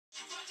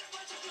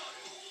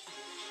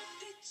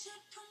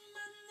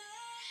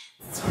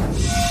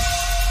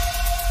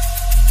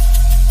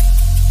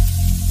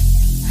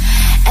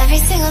Every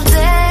single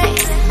day,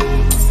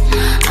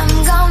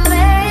 I'm gonna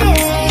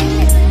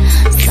make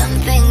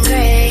something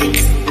great.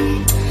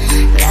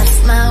 That's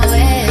my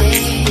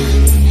way.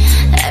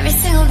 Every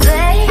single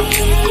day,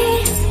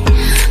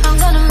 I'm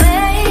gonna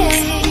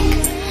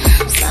make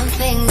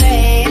something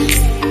great.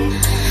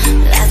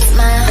 That's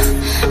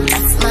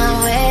my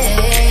way.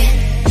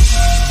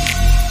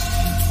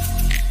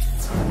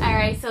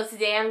 Alright, so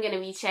today I'm going to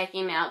be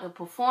checking out the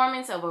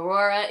performance of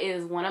Aurora. It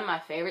is one of my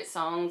favorite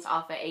songs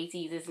off of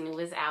ATEEZ's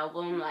newest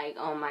album. Like,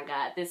 oh my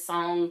god, this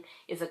song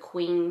is a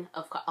queen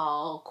of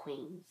all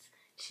queens.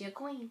 She a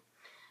queen.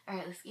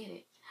 Alright, let's get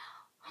it.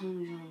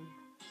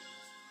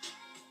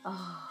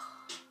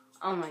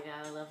 Oh my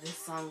god, I love this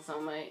song so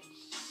much.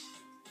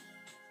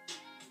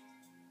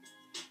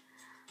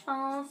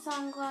 Oh,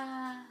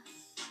 sunglass.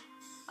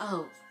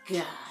 Oh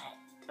god.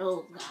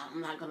 Oh god,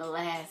 I'm not gonna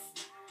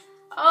last.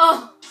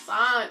 Oh,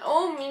 son.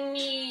 Oh,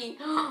 Mimi.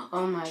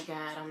 Oh my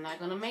god, I'm not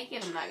gonna make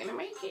it. I'm not gonna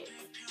make it.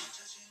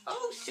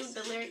 Oh, shoot,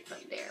 the lyrics up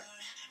there.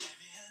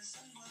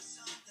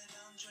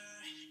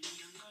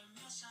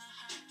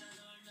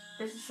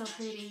 This is so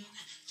pretty.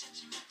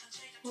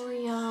 Oh,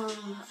 young.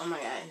 Oh my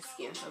god, his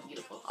skin's so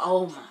beautiful.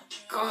 Oh my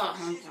god,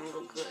 I'm gonna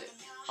look good.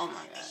 Oh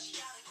my god.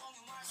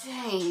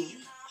 Dang.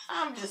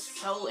 I'm just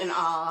so in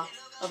awe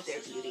of their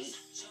beauty.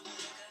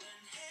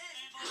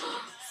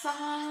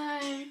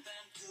 Sign.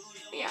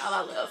 Y'all,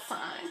 I love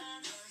Sign.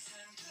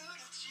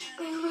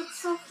 They look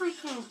so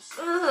freaking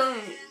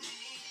good.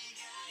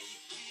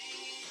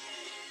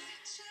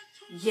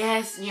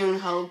 Yes,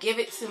 Yoonho, give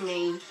it to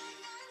me.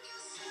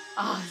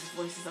 Oh, his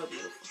voice is so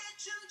beautiful.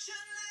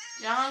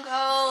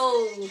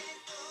 Jungkook.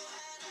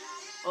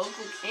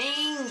 Vocal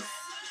Kings.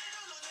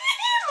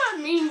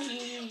 My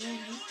Mingy.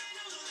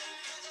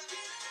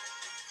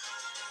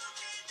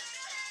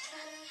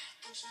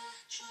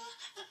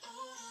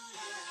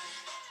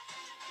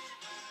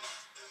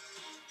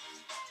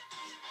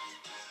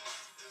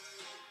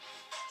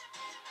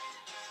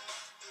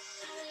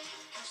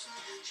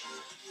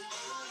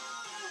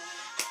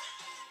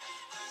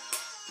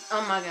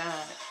 Oh my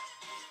god.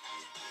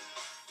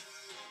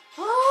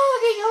 Oh,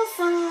 look at your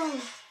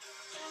song.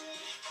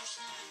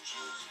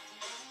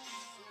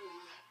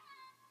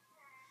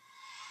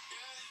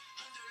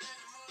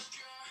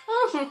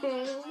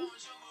 Oh.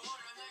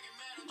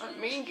 My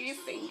Mingy's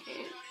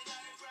thinking.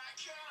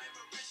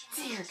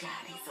 Dear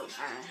God, he's so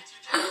fine.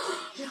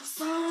 Your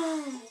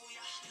song.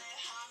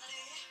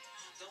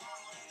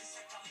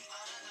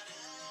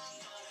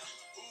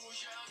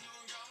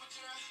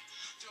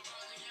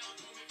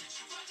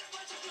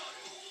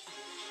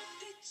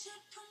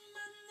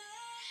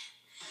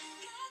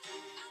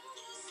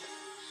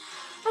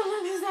 I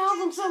love this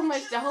album so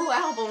much. The whole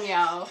album,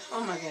 y'all.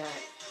 Oh my god.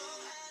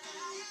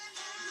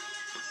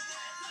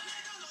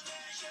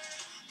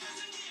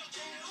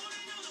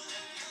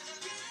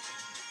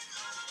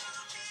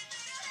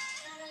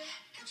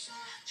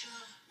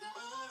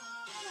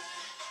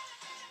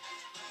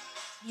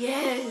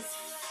 Yes.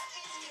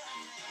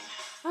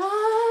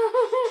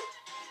 Oh.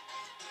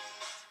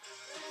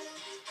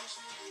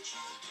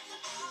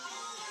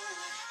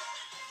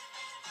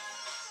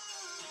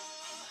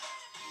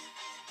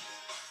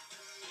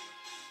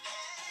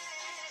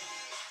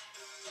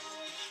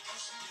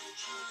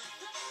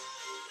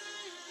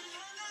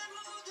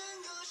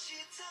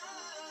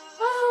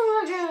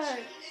 Oh my god.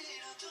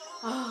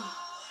 Oh,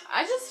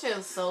 I just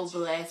feel so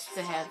blessed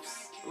to have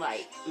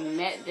like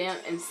met them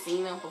and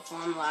seen them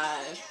perform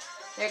live.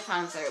 Their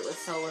concert was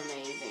so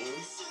amazing.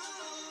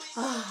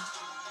 Oh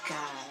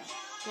god,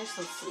 they're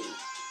so sweet.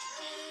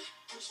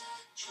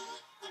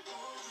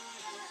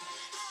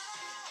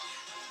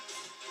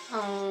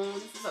 Oh,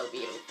 this is so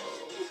beautiful.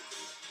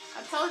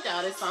 I told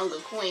y'all this song a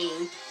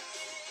queen.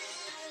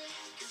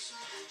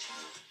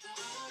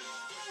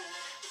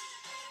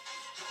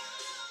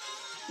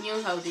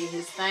 Yoonho did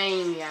his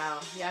thing,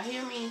 y'all. Y'all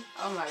hear me?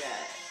 Oh my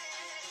god.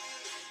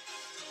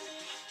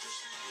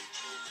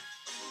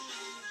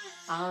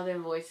 All their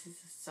voices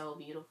are so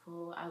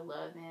beautiful. I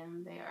love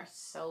them. They are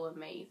so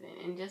amazing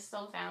and just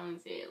so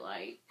talented.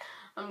 Like,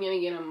 I'm gonna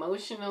get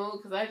emotional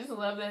because I just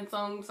love that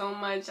song so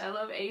much. I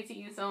love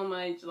ATEEZ so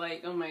much.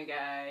 Like, oh my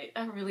god.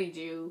 I really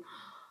do.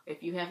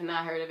 If you have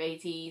not heard of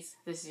ATEEZ,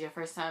 this is your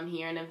first time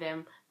hearing of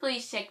them,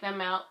 please check them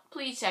out.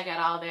 Please check out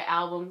all their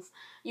albums.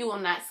 You will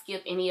not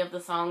skip any of the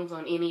songs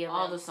on any of them.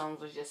 All the songs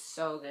were just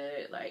so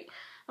good. Like,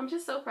 I'm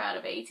just so proud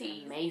of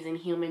ATEEZ. Amazing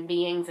human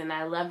beings, and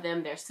I love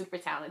them. They're super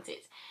talented.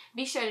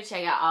 Be sure to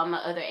check out all my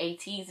other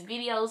ATEEZ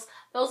videos.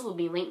 Those will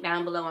be linked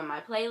down below in my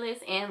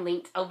playlist and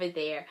linked over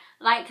there.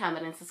 Like,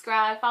 comment, and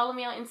subscribe. Follow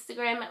me on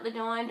Instagram at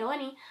LaDawn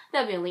Lewis.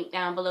 There'll be a link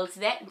down below to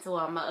that and to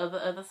all my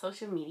other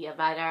social media.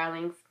 Bye,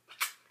 darlings.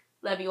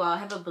 Love you all.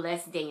 Have a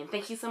blessed day, and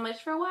thank you so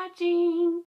much for watching.